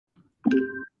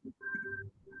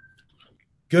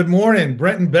Good morning,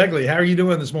 Brenton Begley. How are you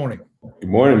doing this morning? Good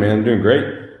morning, man. I'm doing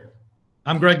great.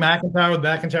 I'm Greg McIntyre with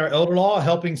McIntyre Elder Law,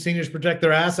 helping seniors protect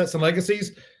their assets and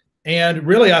legacies. And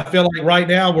really, I feel like right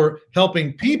now we're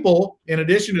helping people, in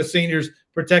addition to seniors,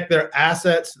 protect their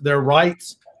assets, their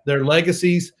rights, their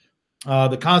legacies,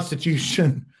 the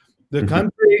Constitution, the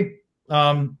country,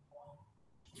 from,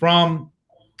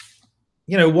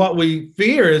 what we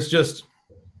fear is just,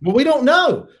 well, we don't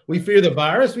know. We fear the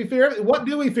virus. We fear, what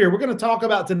do we fear? We're going to talk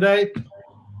about today,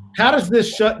 how does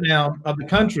this shutdown of the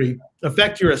country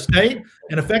affect your estate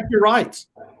and affect your rights?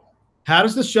 How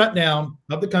does the shutdown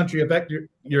of the country affect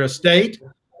your estate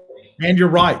and your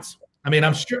rights? I mean,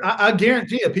 I'm sure, I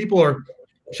guarantee you, people are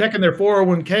checking their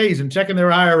 401ks and checking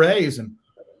their IRAs, and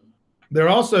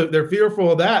they're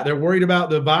fearful of that. They're worried about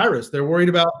the virus. They're worried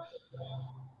about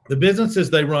the businesses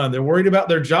they run. They're worried about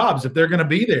their jobs, if they're going to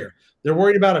be there. They're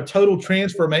worried about a total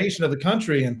transformation of the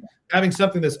country and having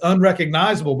something that's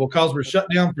unrecognizable because we're shut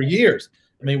down for years.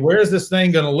 I mean, where is this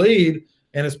thing going to lead?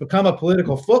 And it's become a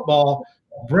political football.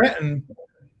 Brenton,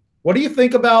 what do you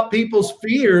think about people's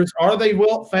fears? Are they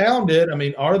well-founded? I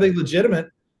mean, are they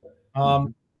legitimate? I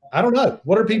don't know.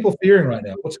 What are people fearing right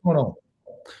now? What's going on?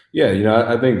 Yeah,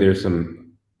 I think there's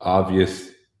some obvious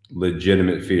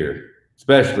legitimate fear,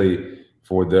 especially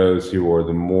for those who are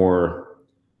the more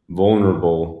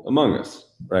vulnerable among us,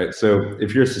 right? So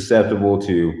if you're susceptible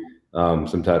to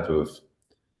some type of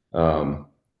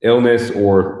illness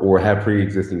or have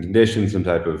pre-existing conditions, some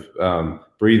type of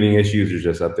breathing issues, or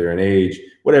just up there in age,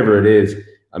 whatever it is,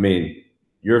 I mean,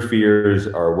 your fears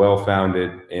are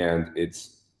well-founded, and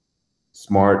it's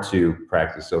smart to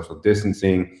practice social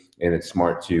distancing, and it's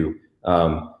smart to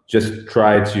just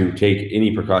try to take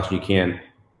any precaution you can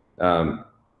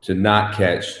to not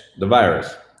catch the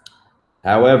virus.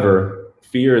 However,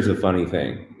 fear is a funny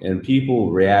thing, and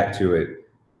people react to it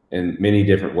in many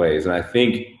different ways. And I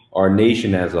think our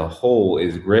nation as a whole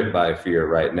is gripped by fear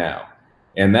right now,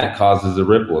 and that causes a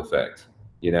ripple effect.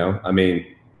 I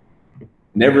mean,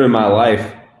 never in my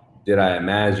life did I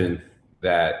imagine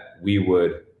that we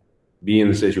would be in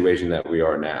the situation that we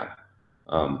are now.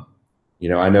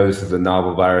 I know this is a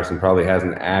novel virus and probably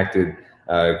hasn't acted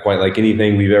quite like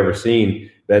anything we've ever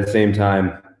seen, but at the same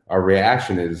time, our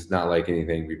reaction is not like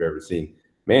anything we've ever seen.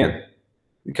 Man,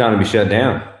 the economy shut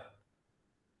down.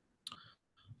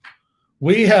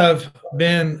 We have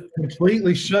been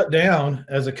completely shut down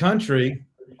as a country,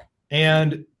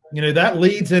 and that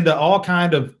leads into all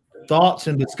kind of thoughts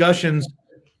and discussions,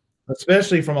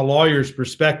 especially from a lawyer's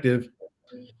perspective.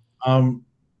 I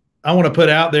want to put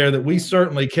out there that we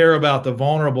certainly care about the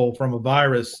vulnerable from a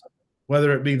virus,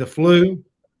 whether it be the flu,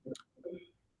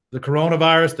 the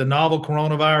coronavirus, the novel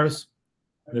coronavirus,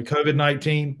 the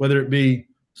COVID-19, whether it be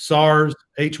SARS,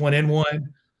 H1N1,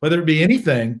 whether it be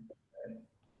anything.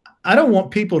 I don't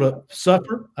want people to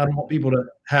suffer. I don't want people to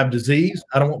have disease.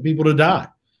 I don't want people to die.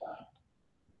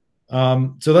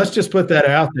 So let's just put that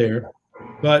out there.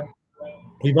 But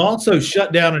we've also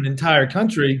shut down an entire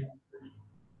country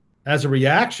as a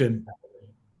reaction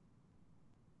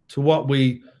to what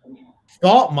we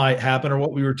thought might happen, or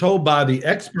what we were told by the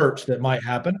experts that might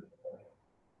happen,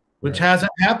 which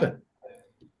hasn't happened.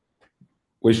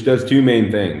 Which does two main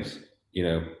things.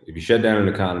 If you shut down an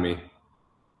economy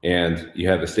and you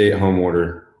have a stay-at-home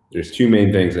order, there's two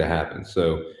main things that happen.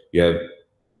 So you have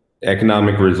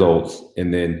economic results,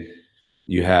 and then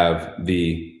you have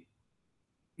the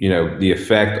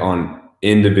effect on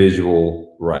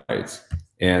individual rights.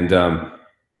 And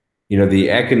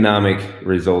the economic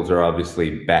results are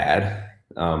obviously bad.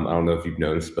 I don't know if you've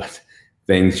noticed, but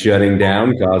things shutting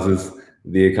down causes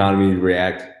the economy to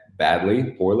react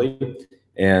badly, poorly,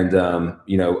 and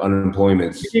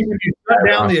unemployment.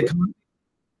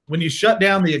 When you shut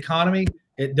down the economy,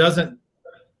 it doesn't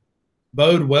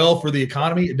bode well for the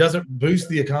economy. It doesn't boost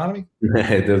the economy.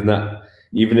 It does not.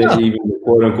 Even the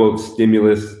quote unquote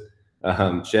stimulus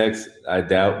checks, I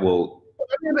doubt will.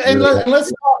 And let's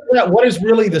talk about what is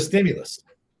really the stimulus.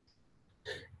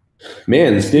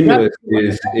 Man, the stimulus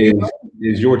is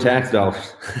your tax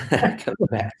dollars coming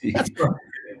back to you. That's right.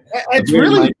 It's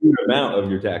really the amount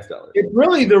of your tax dollars. It's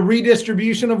really the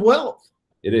redistribution of wealth.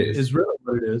 It is. Is really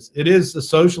what it is. It is a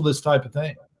socialist type of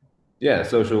thing. Yeah,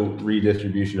 social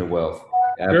redistribution of wealth.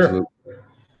 Absolutely. Sure.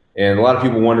 And a lot of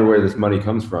people wonder where this money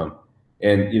comes from.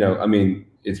 And, I mean,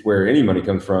 it's where any money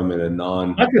comes from in a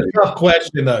That's a tough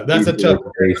question, though. That's a tough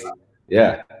question.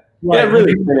 Yeah. Right. Yeah,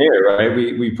 really thin air, right?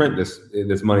 We print this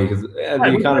money because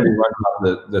the economy runs off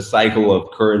the cycle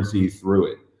of currency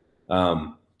through it.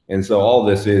 And so all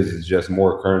this is just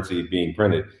more currency being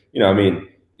printed. I mean,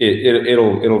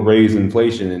 it'll raise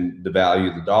inflation and the value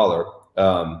of the dollar.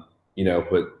 You know,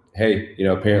 but hey, you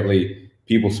know, apparently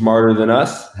people smarter than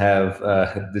us have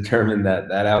determined that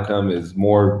that outcome is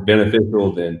more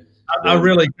beneficial than. I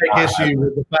really take issue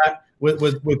with the fact with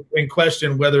in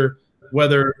question whether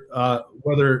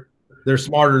they're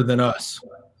smarter than us.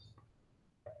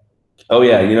 Oh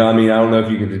yeah, you know, I mean, I don't know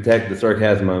if you can detect the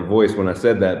sarcasm in my voice when I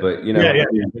said that, but you know,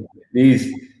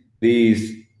 these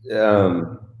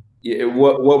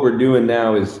what we're doing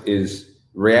now is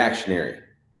reactionary,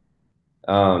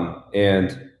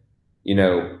 and you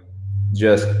know,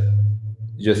 just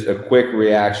a quick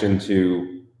reaction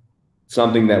to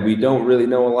something that we don't really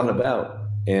know a lot about.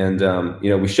 And you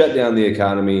know, we shut down the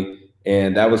economy,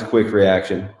 and that was quick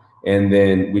reaction. And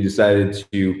then we decided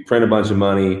to print a bunch of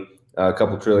money, a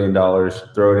couple $1 trillion,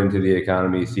 throw it into the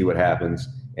economy, see what happens.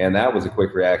 And that was a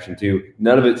quick reaction too.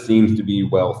 None of it seems to be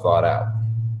well thought out.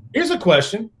 Here's a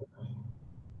question.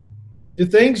 Do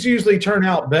things usually turn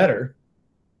out better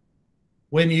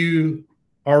when you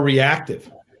are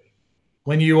reactive?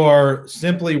 When you are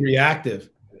simply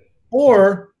reactive?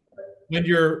 Or when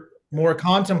you're more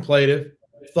contemplative,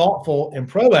 thoughtful, and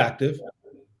proactive?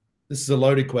 This is a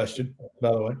loaded question,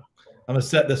 by the way. I'm going to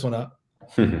set this one up.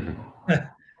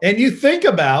 And you think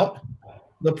about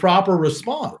the proper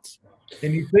response,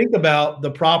 and you think about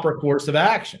the proper course of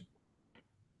action.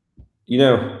 You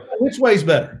know, which way's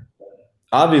better?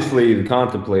 Obviously, the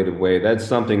contemplative way, that's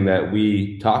something that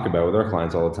we talk about with our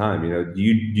clients all the time. You know, do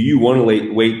you want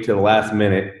to wait till the last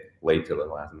minute? Wait till the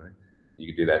last minute. You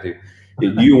could do that too.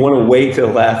 Do you want to wait till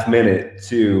the last minute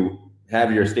to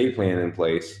have your estate plan in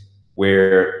place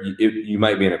where you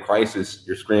might be in a crisis,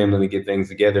 you're scrambling to get things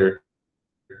together,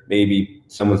 maybe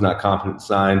someone's not competent to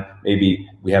sign, maybe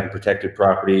we haven't protected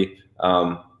property,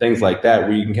 things like that,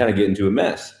 where you can kind of get into a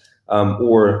mess?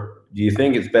 Or do you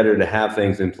think it's better to have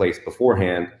things in place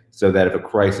beforehand so that if a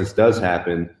crisis does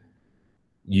happen,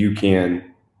 you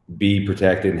can be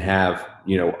protected and have,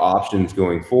 you know, options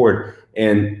going forward?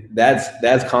 And that's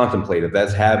contemplative.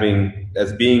 That's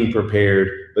being prepared,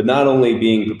 but not only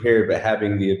being prepared, but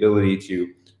having the ability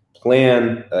to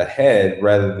plan ahead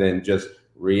rather than just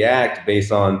react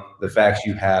based on the facts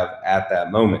you have at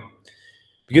that moment.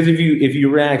 Because if you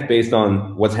react based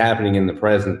on what's happening in the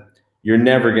present, you're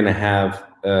never going to have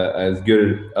as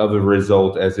good of a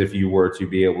result as if you were to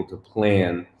be able to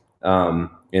plan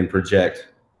and project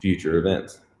future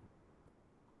events.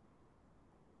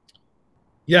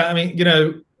 Yeah, I mean, you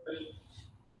know,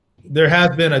 there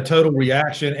has been a total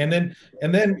reaction, and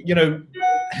then you know,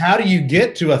 how do you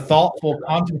get to a thoughtful,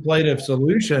 contemplative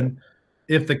solution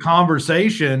if the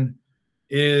conversation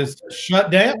is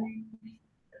shut down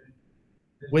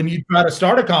when you try to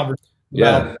start a conversation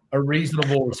about a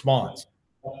reasonable response?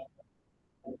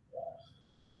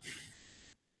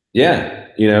 Yeah,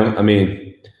 you know, I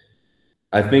mean,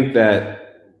 I think that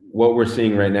what we're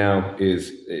seeing right now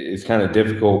is kind of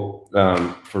difficult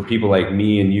for people like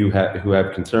me and you who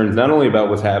have concerns not only about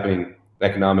what's happening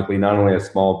economically, not only as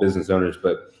small business owners,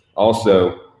 but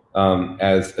also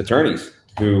as attorneys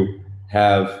who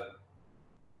have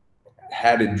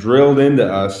had it drilled into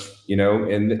us, you know.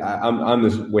 And I'm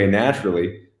this way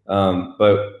naturally,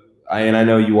 but I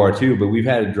know you are too. But we've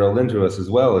had it drilled into us as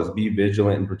well as be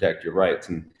vigilant and protect your rights.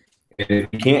 And if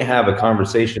you can't have a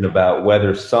conversation about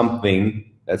whether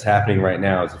something that's happening right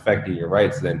now is affecting your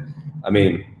rights, then, I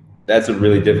mean, that's a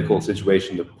really difficult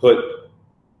situation to put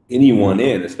anyone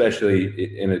in,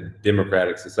 especially in a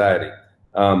democratic society.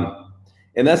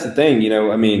 And that's the thing, you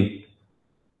know, I mean,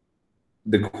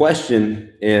 the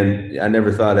question, and I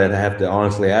never thought I'd have to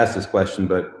honestly ask this question,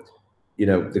 but, you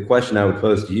know, the question I would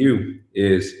pose to you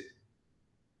is,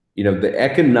 you know, the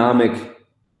economic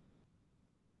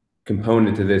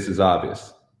component to this is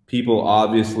obvious. People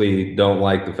obviously don't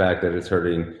like the fact that it's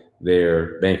hurting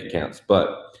their bank accounts.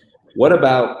 But what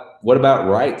about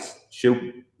rights?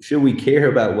 Should we care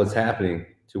about what's happening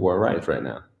to our rights right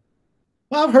now?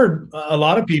 Well, I've heard a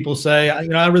lot of people say, you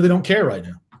know, I really don't care right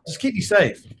now. Just keep me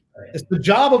safe. It's the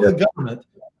job of the government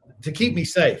to keep me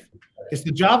safe. It's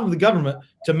the job of the government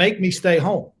to make me stay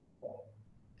home.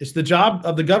 It's the job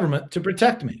of the government to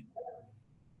protect me.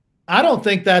 I don't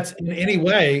think that's in any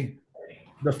way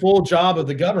the full job of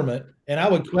the government. And I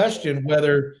would question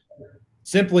whether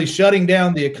simply shutting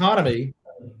down the economy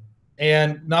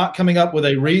and not coming up with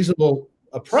a reasonable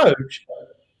approach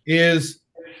is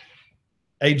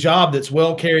a job that's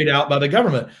well carried out by the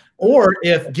government, or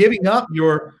if giving up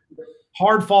your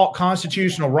hard-fought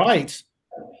constitutional rights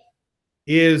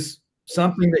is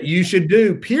something that you should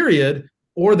do, period,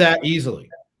 or that easily.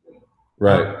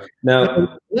 Right.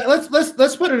 Now,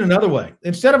 let's put it another way.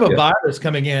 Instead of a virus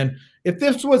coming in if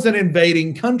this was an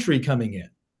invading country coming in,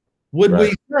 would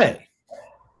we say,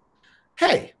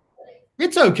 hey,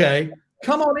 it's okay,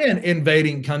 come on in,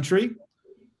 invading country,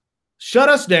 shut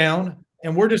us down,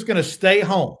 and we're just going to stay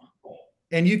home,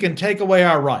 and you can take away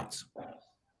our rights?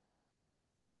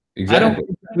 Exactly. I don't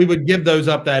think we would give those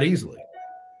up that easily.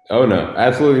 Oh no,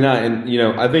 absolutely not.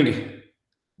 And I think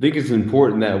it's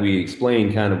important that we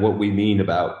explain kind of what we mean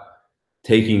about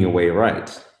taking away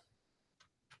rights,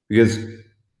 because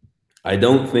I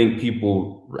don't think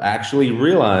people actually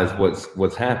realize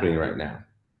what's happening right now.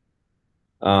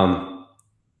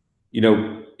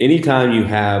 Anytime you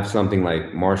have something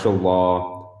like martial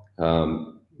law,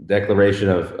 declaration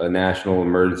of a national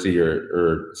emergency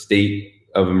or state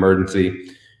of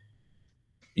emergency,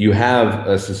 you have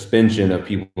a suspension of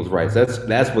people's rights.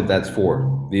 That's what that's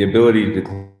for. The ability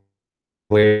to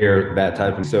declare that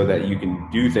type of, so that you can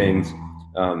do things,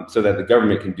 so that the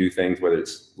government can do things, whether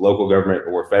it's local government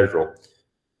or federal,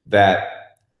 that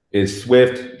is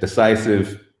swift,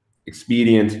 decisive,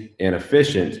 expedient, and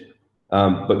efficient,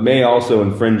 but may also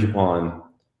infringe upon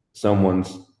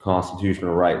someone's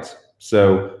constitutional rights.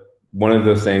 So one of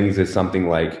those things is something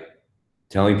like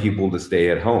telling people to stay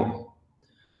at home.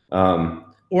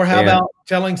 Or how about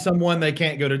telling someone they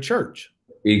can't go to church?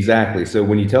 Exactly. So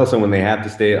when you tell someone they have to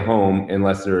stay at home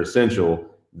unless they're essential,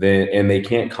 then and they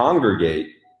can't congregate,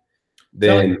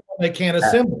 then they can't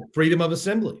assemble. Freedom of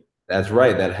assembly. That's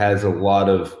right. That has a lot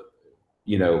of,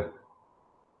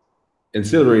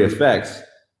 ancillary effects.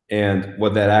 And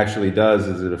what that actually does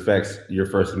is it affects your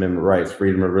First Amendment rights: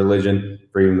 freedom of religion,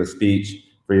 freedom of speech,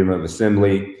 freedom of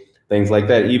assembly, things like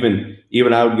that. Even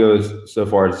I would go so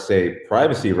far as to say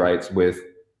privacy rights, with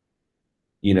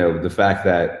the fact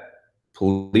that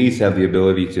police have the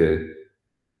ability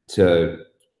to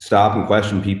stop and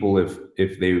question people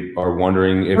if they are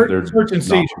wondering if they're search and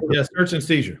seizure. Yes, search and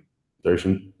seizure.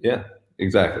 Yeah,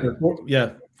 exactly.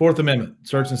 Yeah, Fourth Amendment,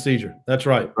 search and seizure. That's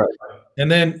right. Right. And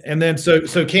then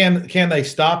so can they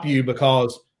stop you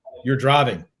because you're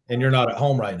driving and you're not at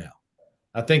home right now?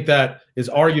 I think that is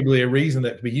arguably a reason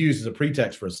that can be used as a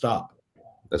pretext for a stop.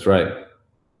 That's right.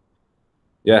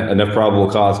 Yeah, enough probable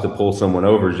cause to pull someone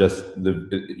over. Just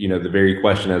the very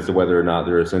question as to whether or not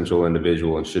they're an essential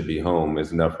individual and should be home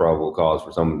is enough probable cause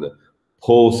for someone to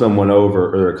pull someone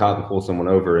over, or a cop to pull someone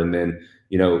over. And then,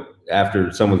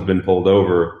 after someone's been pulled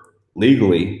over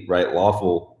legally, right,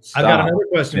 lawful stop. I've got another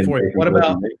question for you.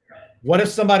 What if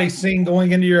somebody's seen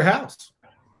going into your house,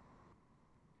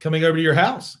 coming over to your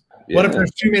house? Yeah. What if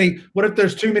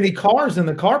there's too many cars in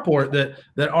the carport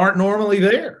that aren't normally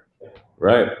there?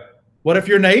 Right. What if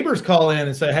your neighbors call in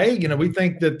and say, hey, we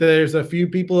think that there's a few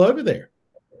people over there?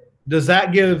 Does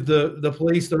that give the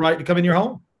police the right to come in your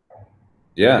home?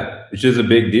 Yeah, it's just a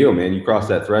big deal, man. You cross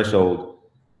that threshold,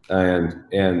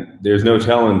 and there's no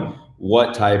telling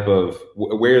what type of,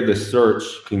 where the search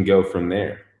can go from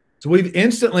there. So we've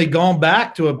instantly gone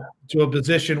back to a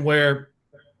position where,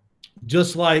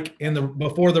 just like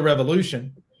before the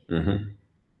revolution,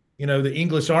 the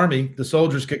English army, the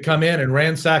soldiers could come in and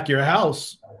ransack your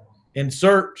house and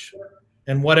search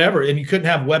and whatever, and you couldn't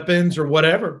have weapons or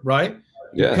whatever, right?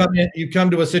 Yeah. You come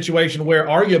to a situation where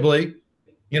arguably,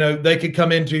 they could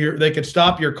they could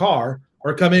stop your car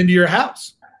or come into your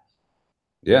house.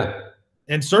 Yeah.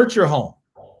 And search your home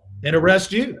and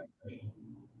arrest you.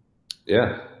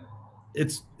 Yeah.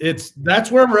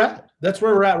 That's where we're at. That's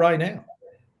where we're at right now.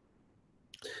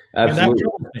 Absolutely. And that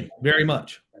troubles me very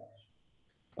much.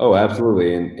 Oh,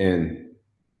 absolutely. And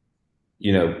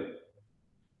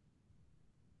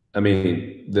I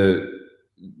mean,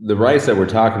 the rights that we're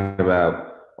talking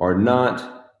about are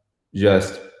not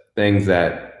just things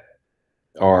that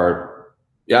are,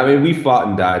 we fought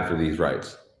and died for these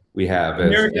rights. We have.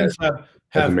 Americans have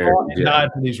fought and died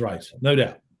for these rights, no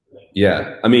doubt.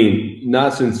 Yeah. I mean,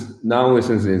 not only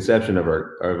since the inception of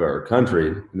our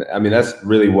country. I mean, that's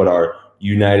really what our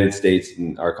United States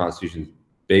and our Constitution is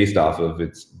based off of.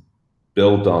 It's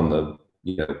built on the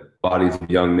bodies of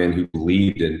young men who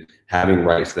believed in having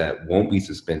rights that won't be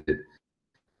suspended.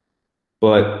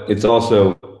 But it's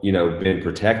also, been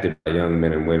protected by young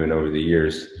men and women over the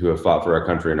years who have fought for our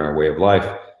country and our way of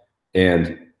life.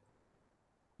 And,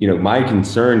 my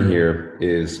concern here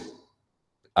is,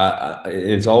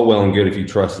 it's all well and good if you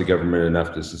trust the government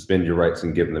enough to suspend your rights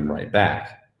and give them right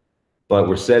back. But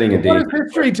we're setting a date. What does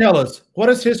history tell us? What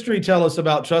does history tell us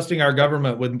about trusting our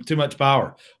government with too much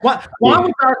power? Why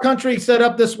was our country set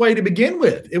up this way to begin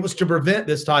with? It was to prevent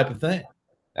this type of thing.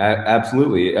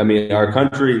 Absolutely. I mean, our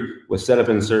country was set up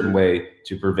in a certain way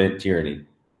to prevent tyranny.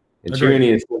 And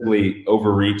tyranny is simply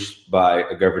overreached by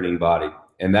a governing body.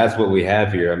 And that's what we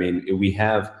have here. I mean, we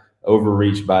have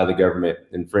overreach by the government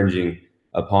infringing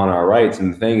upon our rights.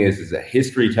 And the thing is that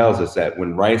history tells us that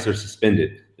when rights are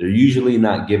suspended, they're usually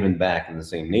not given back in the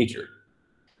same nature.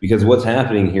 Because what's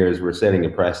happening here is we're setting a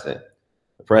precedent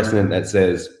that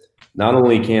says not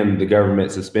only can the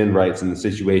government suspend rights in a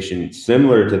situation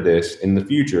similar to this in the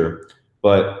future,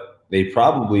 but they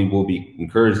probably will be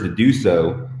encouraged to do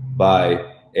so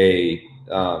by a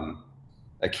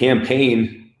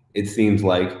campaign, it seems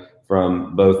like,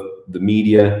 from both the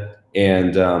media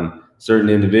and certain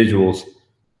individuals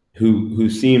who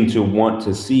seem to want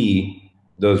to see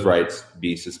those rights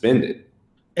be suspended.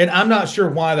 And I'm not sure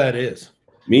why that is.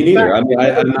 Me neither. I mean,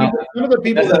 some of the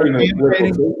people that are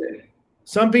campaigning,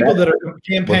 some people that are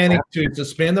campaigning to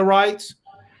suspend the rights,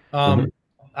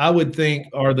 I would think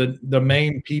are the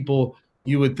main people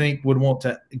you would think would want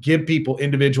to give people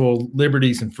individual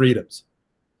liberties and freedoms,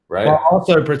 right? While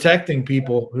also protecting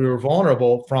people who are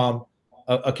vulnerable from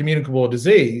a communicable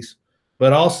disease,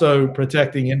 but also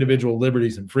protecting individual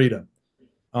liberties and freedom.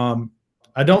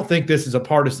 I don't think this is a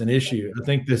partisan issue. I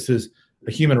think this is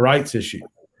a human rights issue.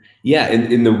 Yeah,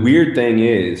 and the weird thing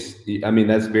is, I mean,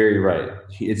 that's very right.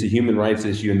 It's a human rights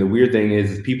issue, and the weird thing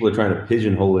is people are trying to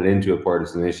pigeonhole it into a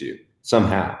partisan issue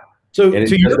somehow. So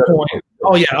to your point,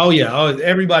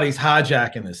 everybody's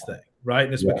hijacking this thing, right?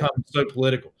 And it's become so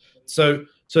political. So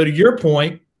to your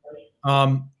point,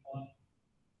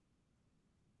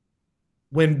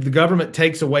 when the government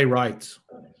takes away rights,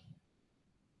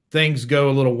 things go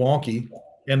a little wonky,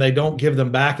 and they don't give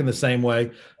them back in the same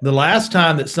way. The last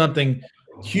time that something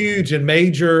huge and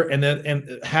major and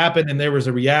happened and there was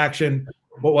a reaction,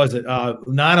 what was it?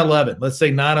 9/11. Let's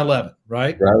say 9/11,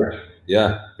 right? Right.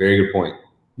 Yeah. Very good point.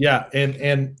 Yeah.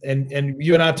 And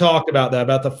you and I talked about that,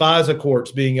 about the FISA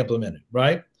courts being implemented,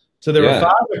 right? So there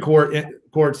were FISA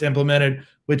courts implemented,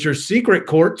 which are secret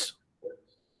courts,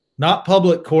 not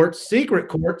public courts, secret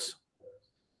courts,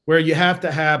 where you have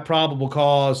to have probable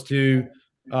cause to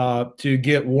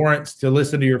get warrants to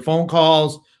listen to your phone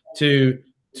calls, to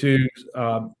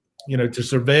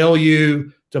surveil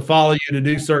you, to follow you, to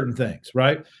do certain things,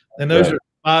 right? And those are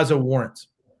FISA warrants.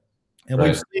 And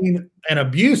we've seen an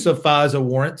abuse of FISA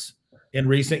warrants in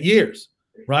recent years,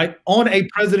 right? On a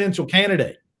presidential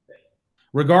candidate.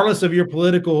 Regardless of your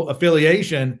political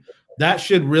affiliation, that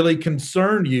should really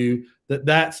concern you, that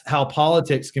that's how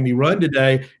politics can be run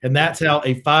today, and that's how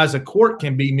a FISA court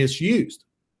can be misused,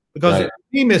 because it can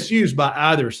be misused by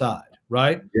either side,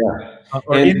 right? Yeah.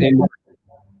 And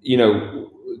you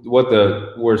know,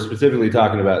 we're specifically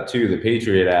talking about too, the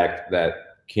Patriot Act that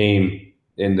came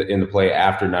into play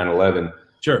after 9/11.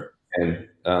 Sure. And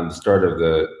the start of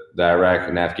the Iraq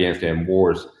and Afghanistan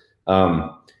wars.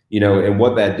 And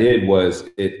what that did was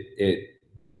it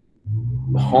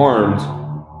harmed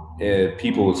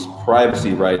people's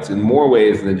privacy rights in more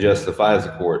ways than just the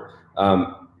FISA court.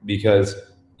 Because,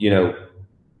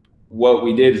 what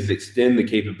we did is extend the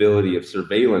capability of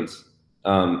surveillance.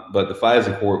 But the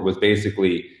FISA court was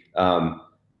basically, allowing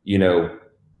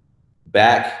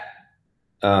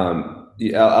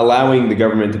the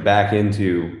government to back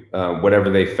into whatever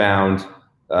they found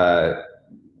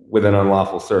with an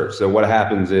unlawful search. So what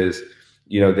happens is,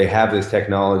 they have this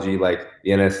technology, like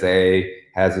the NSA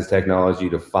has this technology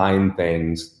to find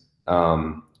things,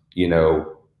 and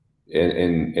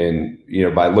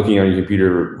by looking on your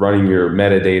computer, running your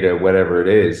metadata, whatever it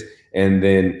is. And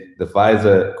then the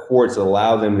FISA courts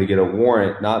allow them to get a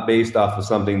warrant, not based off of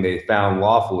something they found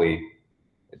lawfully,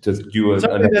 to do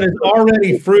something that is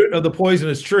already fruit of the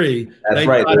poisonous tree. That's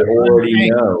right. They already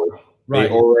know. Right.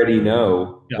 They already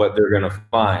know what they're going to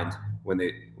find when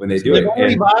they do it. They've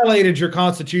already violated your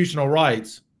constitutional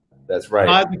rights. That's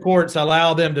right. The courts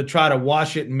allow them to try to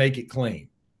wash it and make it clean.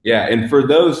 Yeah, and for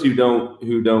those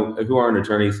who aren't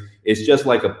attorneys, it's just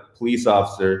like a police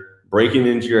officer breaking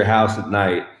into your house at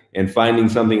night and finding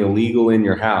something illegal in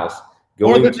your house.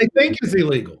 Or that they think is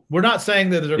illegal. We're not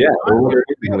saying that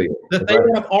that they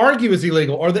want to argue is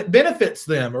illegal, or that benefits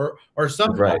them, or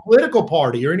some political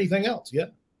party or anything else. Yeah.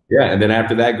 Yeah, and then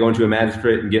after that, going to a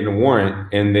magistrate and getting a warrant,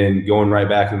 and then going right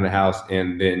back in the house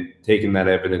and then taking that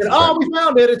evidence. And, we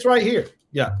found it. It's right here.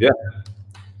 Yeah. Yeah.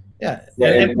 Yeah.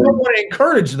 And we don't want to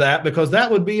encourage that, because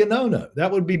that would be a no-no.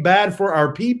 That would be bad for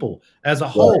our people as a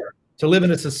whole to live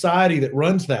in a society that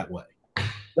runs that way.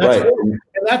 That's and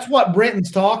that's what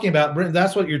Brenton's talking about. Brenton,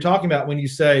 that's what you're talking about when you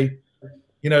say,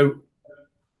 when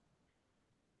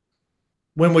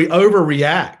we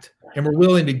overreact and we're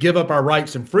willing to give up our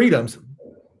rights and freedoms,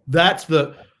 that's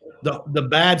the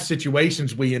bad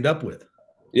situations we end up with.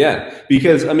 Yeah,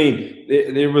 because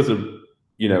there was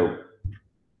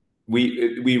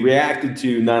we reacted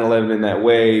to 9/11 in that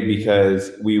way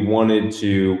because we wanted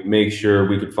to make sure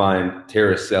we could find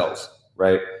terrorist cells,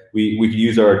 right? We could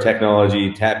use our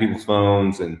technology, tap people's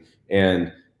phones,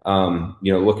 and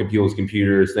look at people's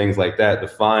computers, things like that, to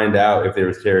find out if there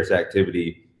was terrorist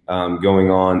activity going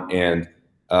on, and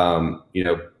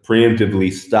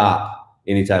preemptively stop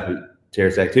any type of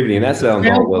terrorist activity. And that sounds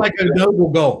all like a noble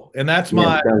goal, and that's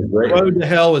my road to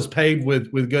hell is paved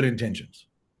with good intentions.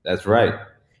 That's right.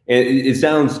 And it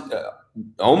sounds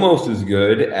almost as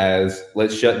good as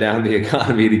let's shut down the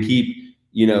economy to keep,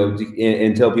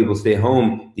 and tell people to stay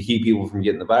home to keep people from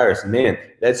getting the virus. And man,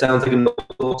 that sounds like a noble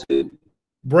goal too.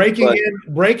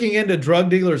 Breaking into drug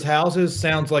dealers' houses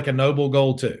sounds like a noble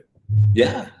goal too.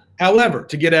 Yeah. However,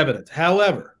 to get evidence.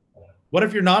 However, what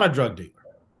if you're not a drug dealer?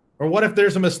 Or what if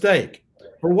there's a mistake?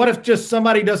 Or what if just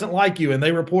somebody doesn't like you and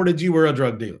they reported you were a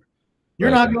drug dealer?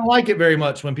 You're not going to like it very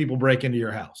much when people break into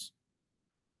your house.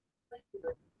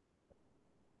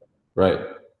 Right.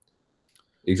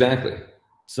 Exactly.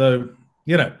 So,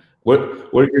 what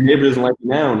if your neighbor doesn't like you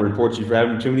now and reports you for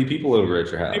having too many people over at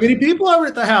your house? Too many people over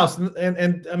at the house.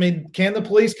 And I mean, can the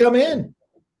police come in?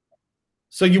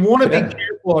 So you want to be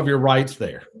careful of your rights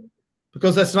there,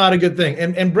 because that's not a good thing.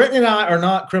 And Brenton and I are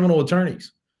not criminal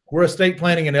attorneys. We're estate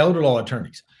planning and elder law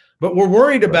attorneys. But we're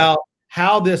worried about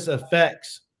how this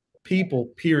affects people,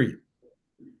 period.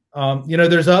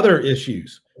 There's other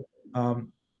issues.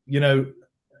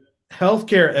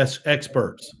 Healthcare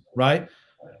experts, right?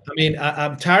 I mean,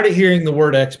 I'm tired of hearing the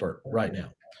word expert right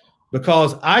now,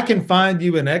 because I can find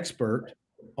you an expert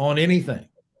on anything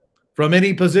from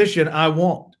any position I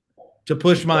want to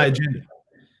push my agenda.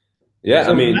 Yeah,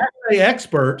 so when I say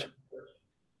expert,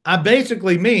 I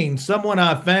basically mean someone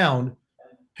I found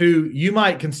who you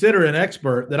might consider an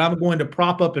expert that I'm going to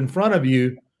prop up in front of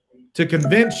you to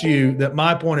convince you that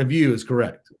my point of view is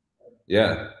correct.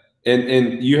 Yeah,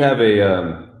 and you have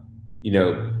a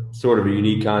sort of a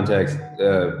unique context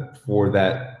for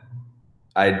that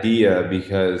idea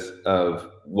because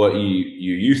of what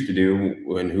you used to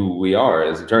do and who we are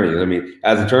as attorneys. I mean,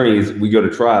 as attorneys, we go to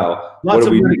trial. What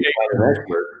do we do to find an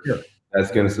expert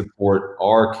that's going to support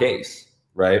our case,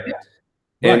 right?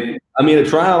 Yeah. And I mean, a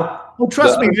trial. Well,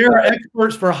 trust me, there are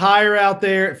experts for hire out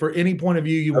there for any point of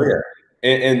view you want.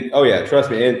 And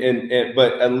trust me. And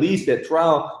but at least at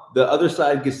trial, the other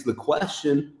side gets to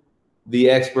question the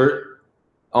expert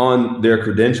on their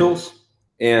credentials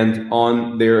and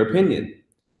on their opinion.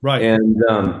 Right. And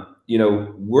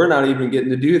we're not even getting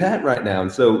to do that right now.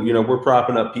 And so, we're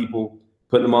propping up people,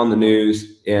 putting them on the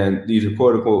news, and these are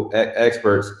quote unquote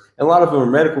experts. And a lot of them are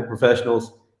medical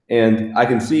professionals. And I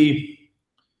can see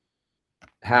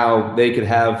how they could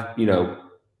have,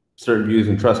 certain views.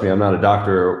 And trust me, I'm not a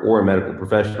doctor or a medical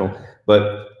professional,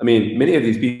 but I mean, many of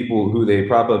these people who they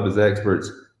prop up as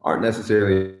experts aren't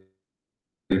necessarily,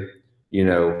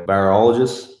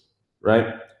 virologists,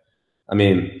 right? I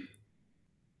mean,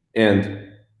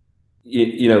 and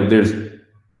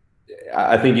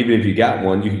I think even if you got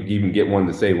one, you could even get one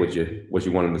to say what you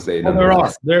want them to say. Well, there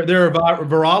are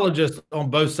virologists on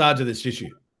both sides of this issue.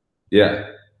 Yeah.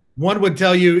 One would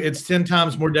tell you it's 10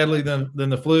 times more deadly than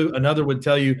the flu. Another would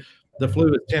tell you the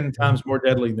flu is 10 times more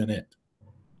deadly than it.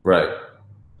 Right.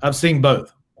 I've seen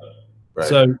both. Right.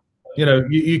 So,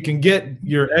 you can get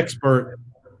your expert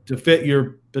to fit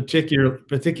your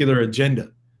particular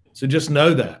agenda. So just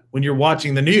know that when you're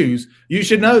watching the news, you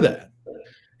should know that.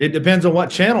 It depends on what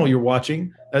channel you're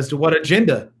watching as to what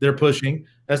agenda they're pushing,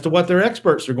 as to what their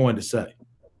experts are going to say.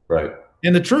 Right.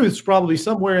 And the truth's probably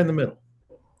somewhere in the middle.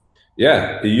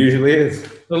 Yeah, it usually is.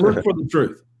 So look for the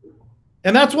truth.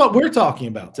 And that's what we're talking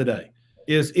about today.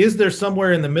 Is there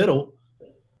somewhere in the middle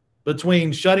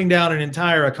between shutting down an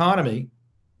entire economy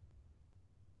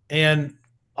and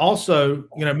also,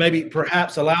 maybe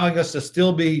perhaps allowing us to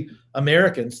still be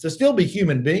Americans, to still be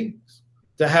human beings,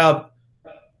 to have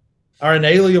our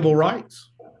inalienable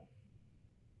rights.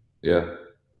 Yeah,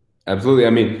 absolutely.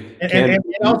 I mean, and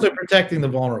also protecting the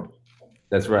vulnerable.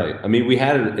 That's right. I mean, we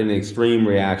had an extreme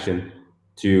reaction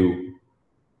to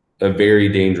a very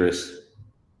dangerous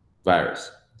virus.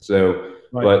 So,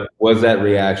 but was that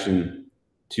reaction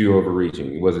too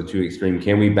overreaching? Was it too extreme?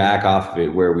 Can we back off of it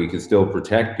where we could still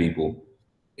protect people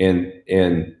and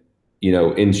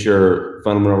ensure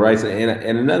fundamental rights? And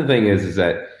another thing is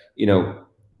that,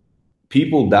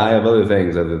 people die of other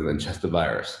things other than just the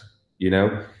virus,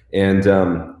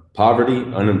 and poverty,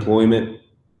 unemployment,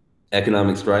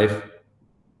 economic strife,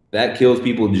 that kills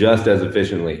people just as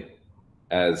efficiently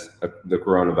as the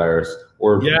coronavirus,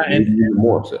 or even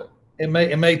more so. It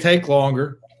may take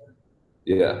longer.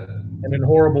 Yeah. And in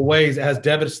horrible ways, it has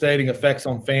devastating effects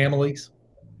on families.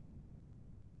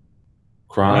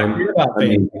 crime. I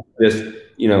mean, just,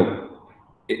 you know,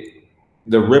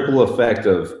 the ripple effect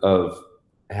of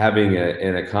having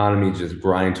an economy just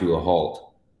grind to a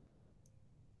halt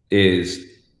is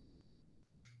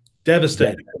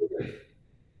devastating.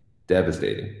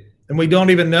 Devastating. And we don't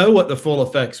even know what the full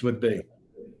effects would be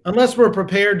unless we're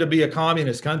prepared to be a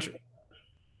communist country.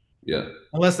 Yeah.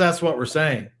 Unless that's what we're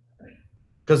saying.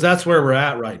 Because that's where we're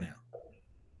at right now.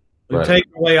 We've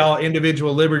taken away all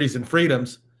individual liberties and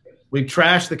freedoms. We've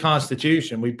trashed the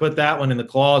Constitution. We put that one in the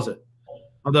closet.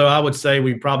 Although I would say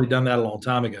we've probably done that a long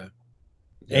time ago.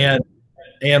 Yeah.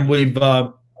 And we've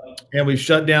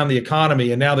shut down the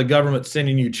economy, and now the government's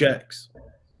sending you checks.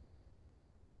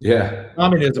 Yeah.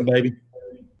 Communism, baby.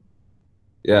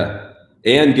 Yeah.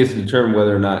 And gets to determine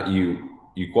whether or not you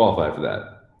qualify for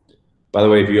that. By the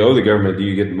way, if you owe the government, do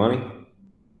you get the money?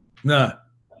 No.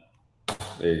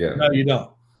 There you go. No, you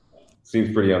don't.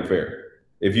 Seems pretty unfair.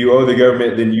 If you owe the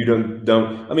government, then you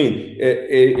don't. I mean,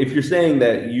 if you're saying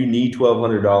that you need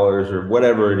 $1,200 or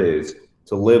whatever it is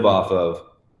to live off of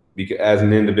as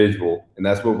an individual, and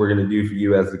that's what we're going to do for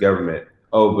you as the government.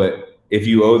 Oh, but if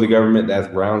you owe the government, that's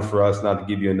grounds for us not to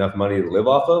give you enough money to live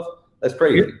off of? That's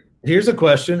crazy. Here's a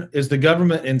question. Is the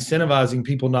government incentivizing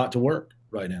people not to work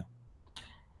right now?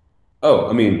 Oh,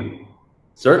 I mean,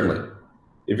 certainly.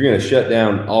 If you're going to shut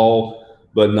down all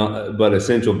but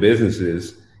essential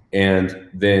businesses and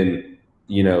then,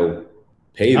 you know,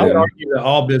 pay them. I would argue that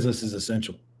all business is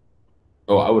essential.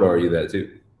 Oh, I would argue that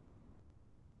too.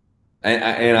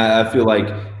 And I feel like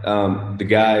the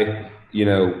guy, you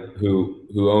know,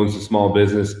 who owns a small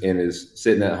business and is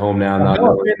sitting at home now, not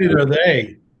how offended are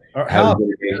they? Or how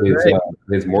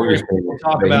his mortgage payment.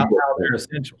 Talk about how they're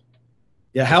essential.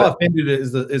 Yeah, how offended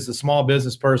is the small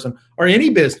business person or any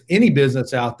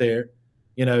business out there,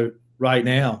 you know, right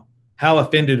now? How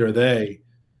offended are they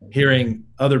hearing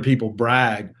other people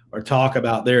brag or talk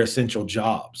about their essential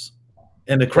jobs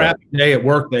and the crappy day at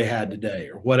work they had today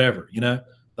or whatever, you know,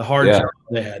 the hard job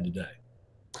they had today?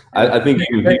 I think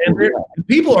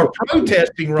people are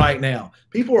protesting right now.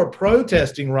 People are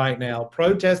protesting right now,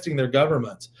 protesting their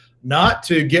governments, not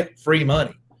to get free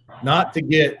money, not to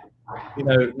get, you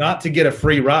know, not to get a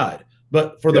free ride,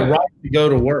 but for the right to go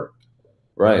to work.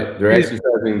 Right. They're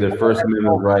exercising their First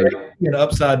Amendment right.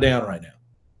 Upside down right now.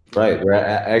 Right.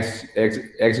 They're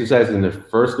exercising their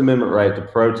First Amendment right to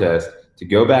protest, to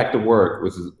go back to work,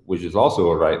 which is also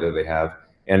a right that they have.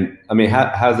 And I mean,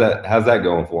 how's that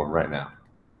going for them right now?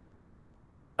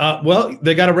 Well,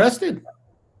 they got arrested.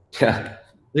 Yeah.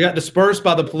 They got dispersed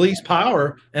by the police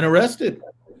power and arrested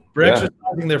for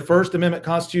exercising their First Amendment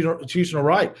constitutional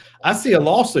right. I see a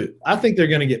lawsuit. I think they're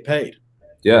going to get paid.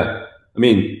 Yeah. I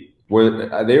mean,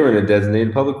 they were in a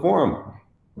designated public forum.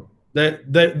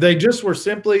 They just were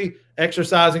simply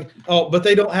exercising. Oh, but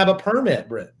they don't have a permit,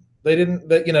 Brent. They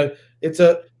didn't. You know,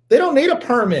 they don't need a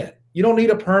permit. You don't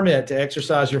need a permit to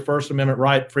exercise your First Amendment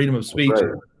right, freedom of speech,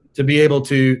 to be able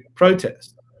to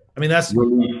protest. I mean, that's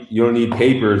you don't need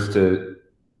papers to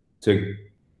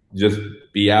just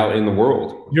be out in the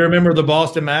world. You remember the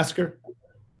Boston Massacre?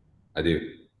 I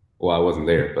do. Well, I wasn't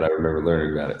there, but I remember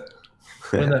learning about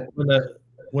it.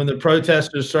 When the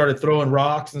protesters started throwing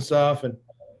rocks and stuff and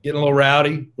getting a little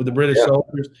rowdy with the British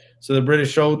soldiers, so the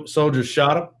British soldiers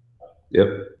shot them. Yep.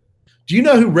 Do you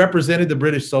know who represented the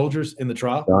British soldiers in the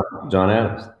trial? John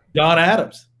Adams. John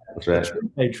Adams. That's right. A true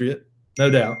patriot, no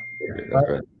doubt. That's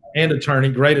right. And attorney,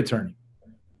 great attorney.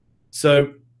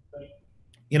 So,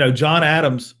 you know, John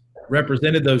Adams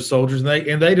represented those soldiers,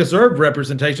 and they deserved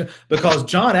representation because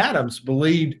John Adams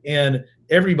believed in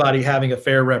everybody having a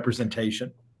fair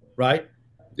representation, right?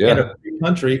 Yeah. In a free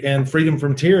country and freedom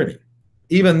from tyranny.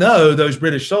 Even though those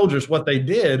British soldiers, what they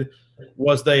did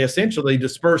was they essentially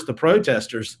dispersed the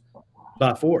protesters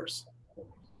by force.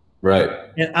 Right.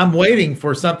 And I'm waiting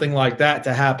for something like that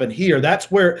to happen here.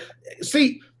 That's where,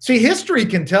 see, history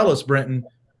can tell us, Brenton,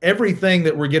 everything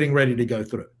that we're getting ready to go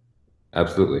through.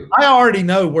 Absolutely. I already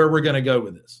know where we're going to go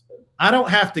with this. I don't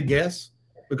have to guess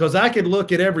because I could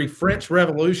look at every French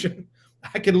Revolution.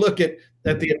 I could look at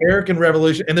the American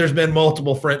Revolution, and there's been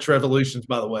multiple French revolutions,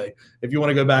 by the way, if you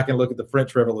want to go back and look at the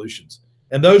French revolutions.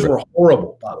 And those were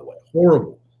horrible, by the way,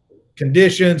 horrible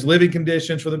conditions, living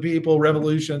conditions for the people,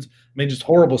 revolutions. I mean, just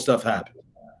horrible stuff happened.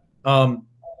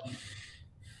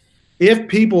 If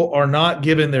people are not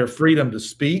given their freedom to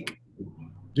speak,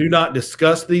 do not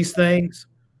discuss these things,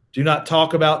 do not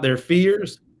talk about their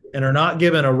fears, and are not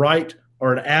given a right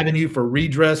or an avenue for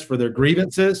redress for their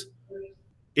grievances,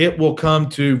 it will come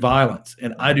to violence.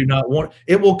 And I do not want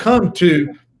it.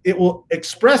 It will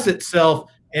express itself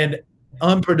in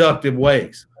unproductive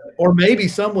ways, or maybe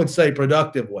some would say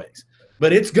productive ways.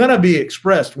 but it's going to be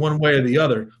expressed one way or the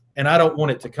other. And I don't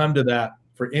want it to come to that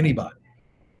for anybody.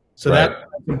 So that's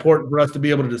important for us to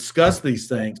be able to discuss these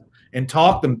things and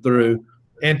talk them through,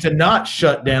 and to not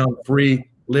shut down free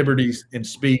liberties in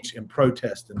speech and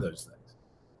protest and those things.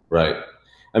 Right.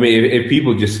 I mean, if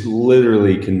people just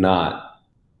literally cannot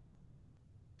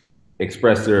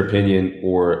express their opinion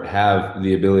or have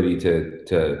the ability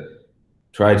to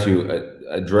try to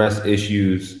address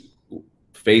issues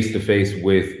face to face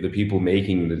with the people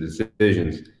making the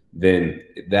decisions, then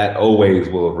that always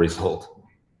will result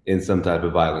in some type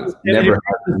of violence. Never.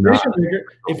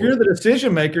 If you're the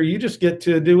decision maker, you just get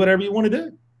to do whatever you want to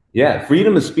do. Yeah,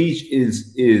 freedom of speech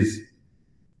is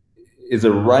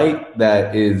a right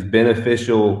that is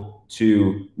beneficial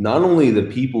to not only the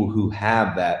people who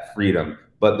have that freedom,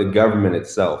 but the government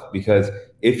itself. Because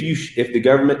if the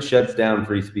government shuts down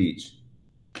free speech,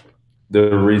 the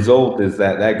result is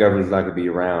that government's not going to be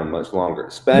around much longer,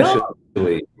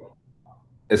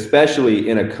 especially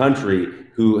in a country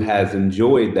who has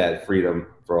enjoyed that freedom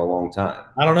for a long time.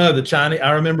 I don't know.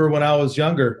 I remember when I was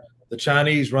younger, the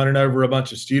Chinese running over a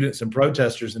bunch of students and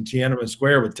protesters in Tiananmen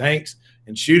Square with tanks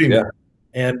and shooting them.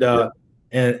 And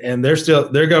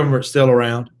their government's still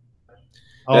around.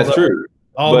 That's true.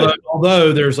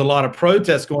 Although there's a lot of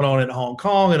protests going on in Hong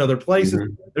Kong and other places,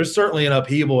 there's certainly an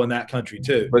upheaval in that country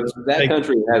too. But that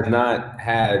country has not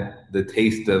had the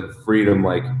taste of freedom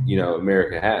like,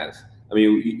 America has. I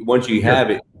mean, once you have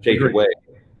it, take it away.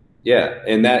 Yeah,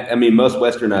 and most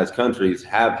westernized countries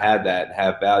have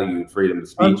valued freedom of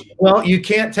speech. Well, you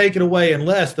can't take it away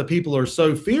unless the people are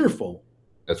so fearful.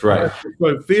 That's right.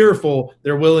 So fearful,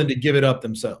 they're willing to give it up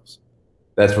themselves.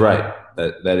 That's right.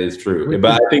 That is true.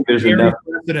 But I think there's enough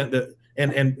precedent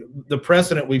and the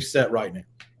precedent we've set right now.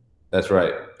 That's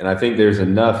right. And I think there's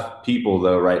enough people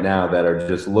though right now that are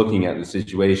just looking at the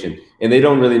situation and they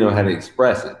don't really know how to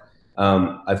express it.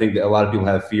 I think that a lot of people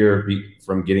have fear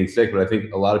from getting sick, but I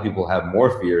think a lot of people have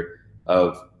more fear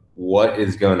of what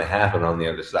is going to happen on the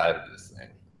other side of this thing.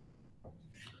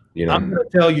 I'm going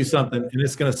to tell you something, and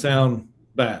it's going to sound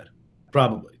bad,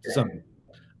 probably to some people.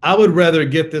 I would rather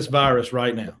get this virus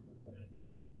right now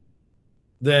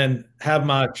than have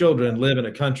my children live in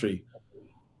a country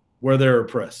where they're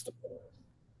oppressed.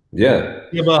 Yeah.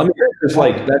 That's just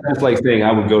like saying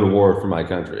I would go to war for my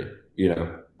country,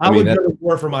 I would go to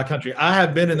war for my country. I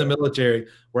have been in the military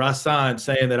where I signed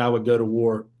saying that I would go to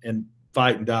war and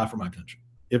fight and die for my country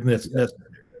if necessary.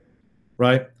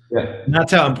 Right? Yeah. And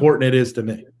that's how important it is to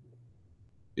me.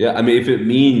 Yeah. I mean, if it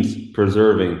means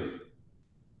preserving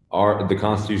the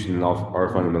Constitution and all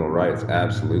our fundamental rights,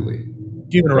 absolutely.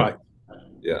 Human rights.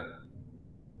 Yeah.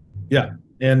 Yeah.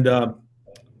 And,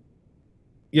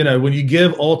 when you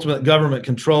give ultimate government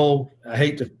control, I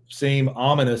hate to seem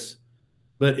ominous,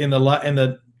 but in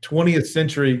the 20th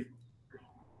century,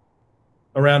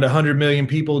 around 100 million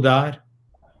people died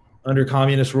under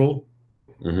communist rule.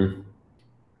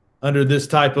 Under this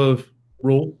type of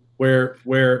rule, where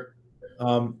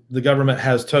the government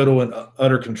has total and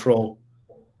utter control,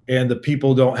 and the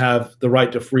people don't have the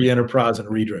right to free enterprise and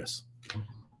redress.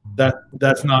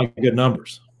 That's not good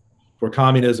numbers for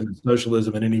communism and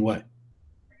socialism in any way.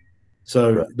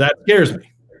 So that scares me.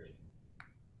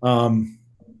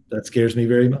 That scares me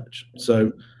very much.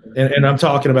 So, and I'm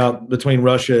talking about between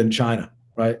Russia and China,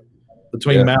 right?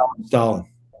 Between Mao and Stalin.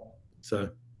 So,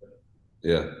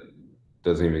 yeah,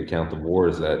 doesn't even count the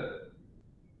wars that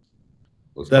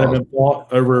have been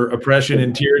fought over oppression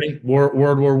and tyranny.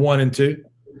 World War I and II.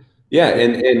 Yeah,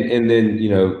 and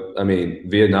then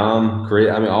Vietnam,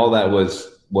 Korea. All that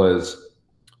was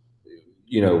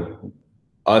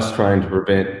us trying to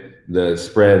prevent the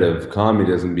spread of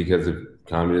communism, because if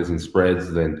communism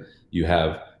spreads, then you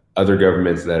have other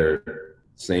governments that are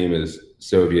same as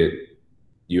Soviet,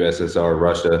 USSR,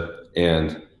 Russia,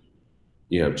 and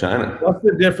China. What's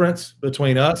the difference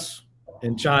between us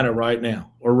and China right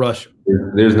now, or Russia?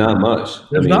 There's not much.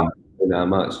 There's not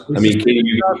much. Can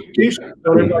you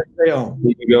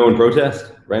go and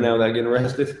protest right now without getting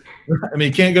arrested?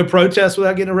 You can't go protest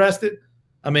without getting arrested.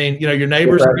 Your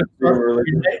neighbors.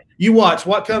 You watch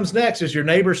what comes next is your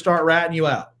neighbors start ratting you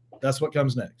out. That's what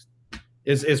comes next.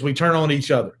 Is we turn on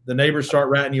each other. The neighbors start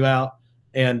ratting you out,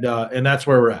 and that's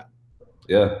where we're at.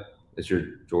 Yeah, it's your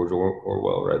George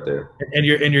Orwell right there. And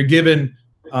you're given.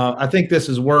 I think this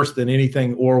is worse than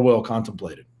anything Orwell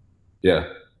contemplated. Yeah.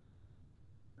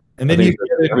 And then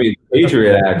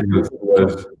Patriot Act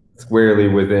was squarely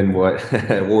within what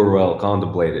Orwell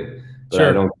contemplated, but sure.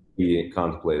 I don't think he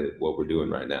contemplated what we're doing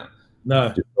right now.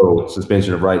 No. Just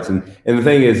suspension of rights, and the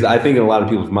thing is, I think in a lot of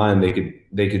people's mind they could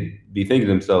be thinking to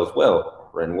themselves, well,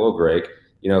 Brenton, Greg,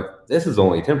 this is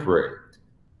only temporary.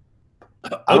 I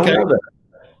don't Okay. know that.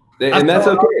 And that's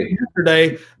okay.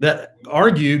 Yesterday, that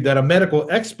argued that a medical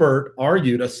expert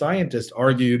argued, a scientist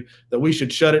argued that we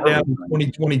should shut it down in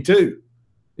 2022.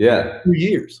 Yeah. 2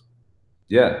 years.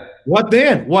 Yeah. What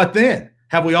then? What then?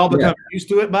 Have we all become used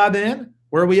to it by then?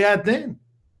 Where are we at then?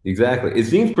 Exactly. It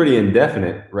seems pretty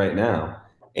indefinite right now.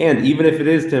 And even if it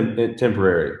is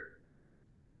temporary,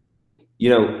 you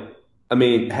know, I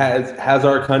mean, has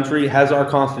our country, has our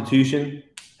Constitution,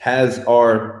 has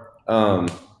our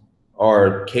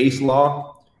case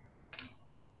law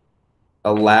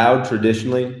allowed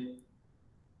traditionally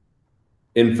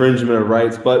infringement of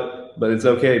rights, but it's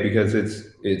okay because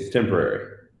it's temporary.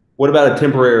 What about a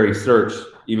temporary search,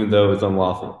 even though it's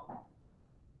unlawful?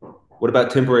 What about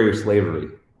temporary slavery?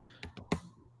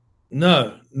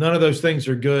 No, none of those things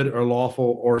are good or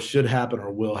lawful or should happen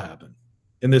or will happen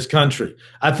in this country.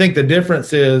 I think the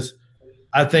difference is,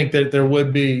 I think that there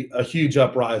would be a huge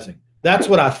uprising. That's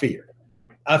what I fear.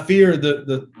 I fear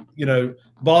the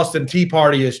Boston Tea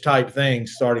Party-ish type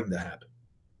things starting to happen,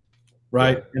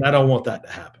 right? And I don't want that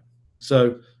to happen.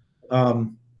 So,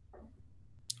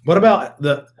 what about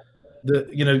the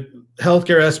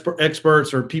healthcare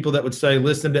experts or people that would say,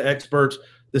 listen to experts?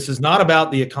 This is not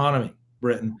about the economy,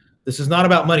 Brenton. This is not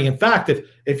about money. In fact,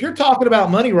 if you're talking about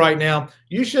money right now,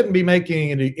 you shouldn't be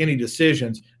making any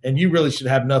decisions, and you really should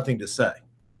have nothing to say.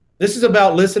 This is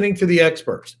about listening to the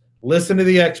experts. Listen to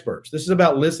the experts. This is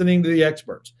about listening to the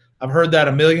experts. I've heard that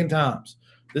a million times.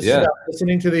 This is about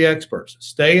listening to the experts.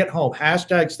 Stay at home.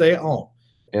 Hashtag stay at home.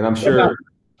 And I'm sure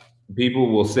people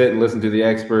will sit and listen to the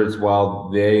experts while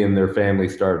they and their family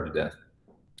starve to death.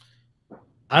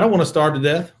 I don't want to starve to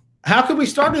death. How could we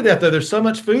starve to death though? There's so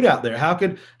much food out there. How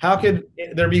could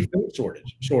there be food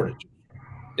shortage?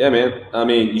 Yeah, man. I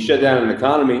mean, you shut down an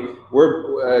economy.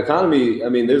 I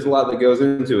mean, there's a lot that goes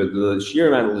into it. The sheer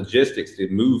amount of logistics to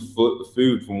move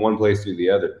food from one place to the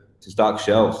other, to stock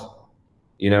shelves.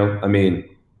 I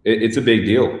mean, it's a big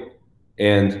deal.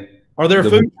 And are there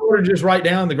food shortages right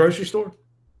now in the grocery store?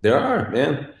 There are,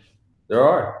 man. There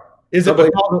are. Is it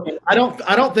because I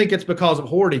don't think it's because of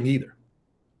hoarding either.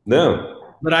 No.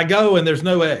 But I go and there's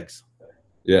no eggs.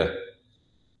 Yeah.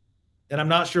 And I'm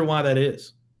not sure why that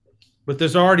is. But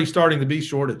there's already starting to be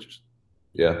shortages.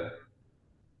 Yeah.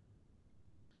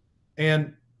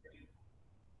 And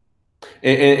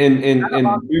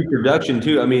food production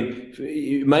too. I mean,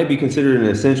 it might be considered an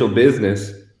essential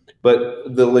business,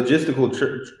 but the logistical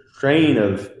chain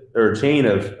of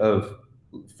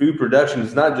food production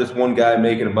is not just one guy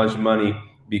making a bunch of money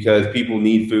because people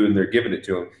need food and they're giving it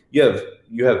to them.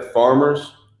 You have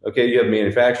farmers, okay, you have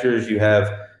manufacturers, you have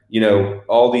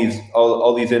all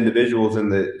these individuals in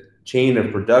the chain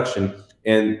of production,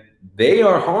 and they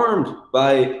are harmed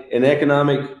by an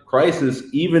economic crisis,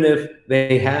 even if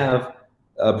they have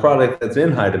a product that's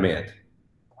in high demand.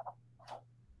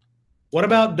 What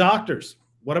about doctors?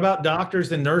 What about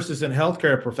doctors and nurses and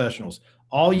healthcare professionals?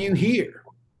 All you hear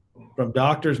from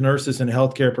doctors, nurses, and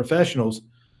healthcare professionals,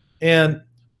 and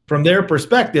from their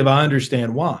perspective, I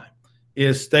understand why,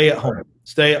 is stay at home,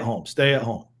 stay at home, stay at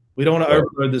home. We don't want to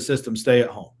overload the system, stay at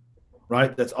home,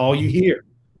 right? That's all you hear.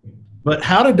 But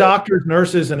how do doctors,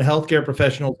 nurses, and healthcare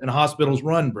professionals in hospitals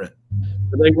run, Brent?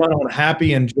 Do they run on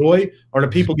happy and joy, or do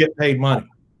people get paid money?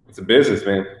 It's a business,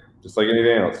 man, just like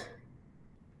anything else.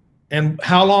 And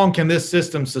how long can this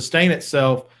system sustain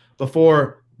itself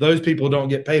before those people don't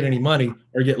get paid any money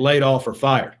or get laid off or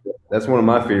fired? That's one of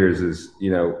my fears is,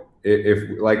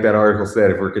 if like that article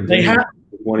said, if we're continuing,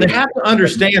 they have to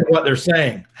understand what they're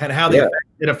saying and how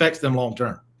it affects them long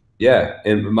term. Yeah,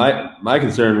 and my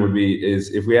concern would be is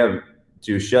if we have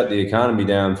to shut the economy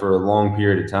down for a long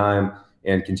period of time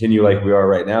and continue like we are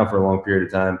right now for a long period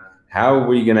of time, how are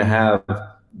we going to have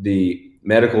the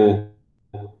medical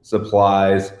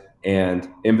supplies and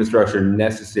infrastructure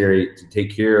necessary to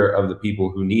take care of the people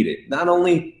who need it? Not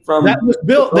only from that was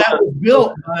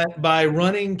built by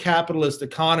running capitalist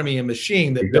economy and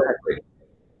machine that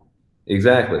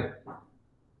exactly.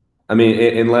 I mean,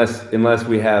 unless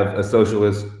we have a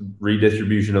socialist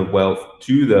redistribution of wealth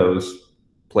to those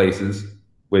places,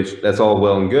 which that's all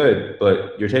well and good,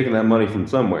 but you're taking that money from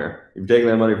somewhere. You're taking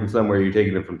that money from somewhere. You're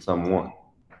taking it from someone.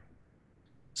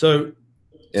 So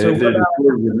if there's a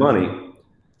shortage of money.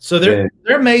 So there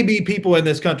may be people in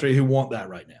this country who want that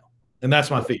right now. And that's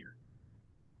my fear.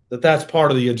 That's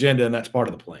part of the agenda and that's part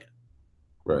of the plan.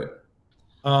 Right.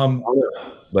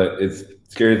 But it's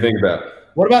scary to think about.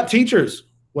 What about teachers?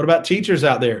 What about teachers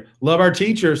out there? Love our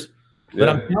teachers. But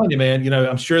I'm telling you, man,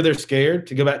 I'm sure they're scared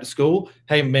to go back to school.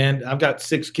 Hey, man, I've got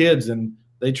 6 kids and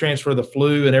they transfer the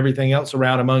flu and everything else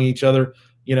around among each other,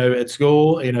 at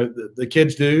school. The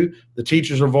kids do. The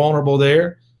teachers are vulnerable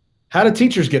there. How do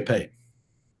teachers get paid?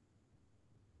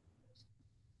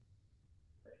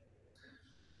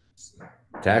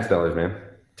 Tax dollars, man.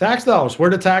 Tax dollars. Where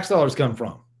do tax dollars come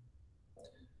from?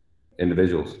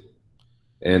 Individuals.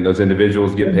 And those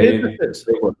individuals get paid.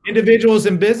 Individuals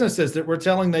and businesses that we're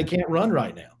telling they can't run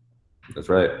right now. That's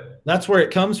right. That's where it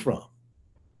comes from.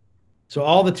 So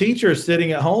all the teachers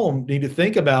sitting at home need to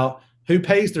think about who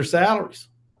pays their salaries.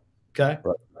 Okay.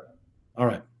 Right. All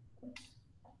right.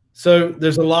 So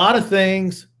there's a lot of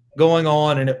things going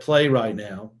on and at play right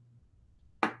now.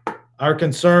 Our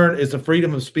concern is the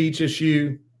freedom of speech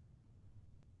issue,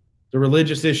 the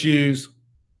religious issues,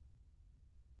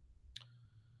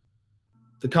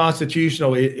 the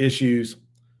constitutional issues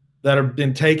that have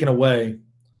been taken away.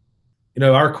 You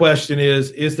know, our question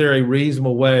is there a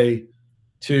reasonable way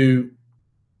to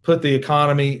put the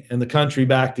economy and the country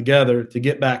back together, to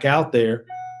get back out there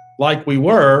like we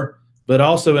were, but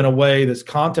also in a way that's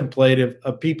contemplative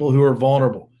of people who are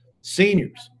vulnerable,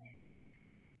 seniors,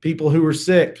 people who are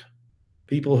sick,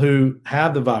 people who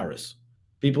have the virus,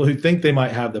 people who think they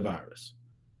might have the virus.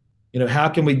 You know, how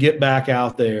can we get back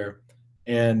out there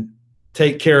and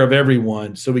take care of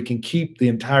everyone so we can keep the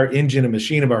entire engine and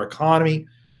machine of our economy,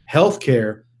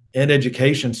 healthcare, and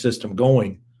education system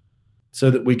going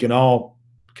so that we can all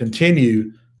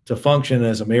continue to function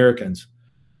as Americans.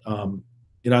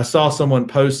 You know, I saw someone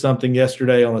post something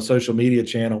yesterday on a social media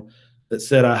channel that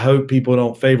said, I hope people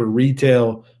don't favor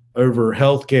retail over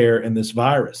healthcare in this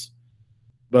virus.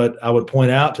 But I would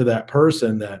point out to that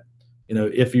person that, you know,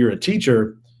 if you're a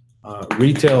teacher,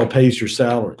 retail pays your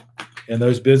salary, and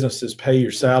those businesses pay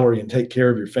your salary and take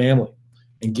care of your family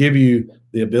and give you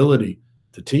the ability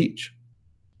to teach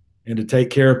and to take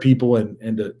care of people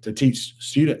and to teach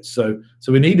students. So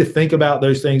we need to think about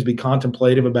those things, be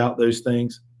contemplative about those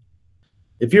things.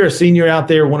 If you're a senior out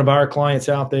there, one of our clients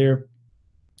out there,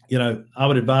 you know, I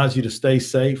would advise you to stay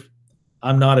safe.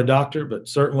 I'm not a doctor, but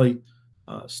certainly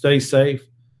stay safe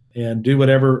and do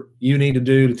whatever you need to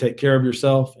do to take care of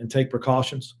yourself and take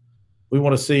precautions. We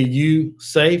want to see you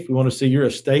safe. We want to see your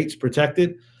estates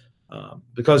protected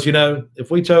because, you know, if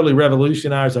we totally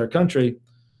revolutionize our country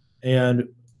and,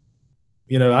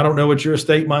 you know, I don't know what your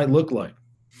estate might look like.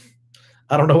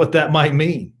 I don't know what that might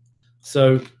mean.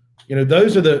 So, you know,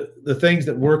 those are the things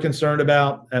that we're concerned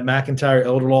about at McIntyre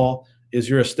Elder Law is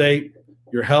your estate,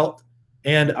 your health,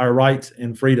 and our rights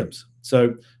and freedoms.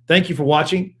 So thank you for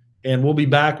watching, and we'll be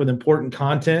back with important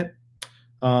content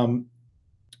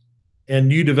and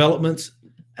new developments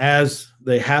as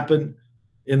they happen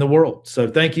in the world. So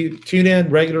thank you. Tune in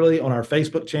regularly on our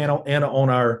Facebook channel and on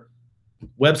our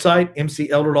website,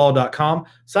 mcelderlaw.com.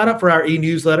 Sign up for our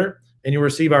e-newsletter, and you'll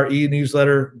receive our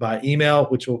e-newsletter by email,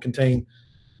 which will contain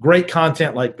great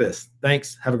content like this.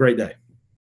 Thanks. Have a great day.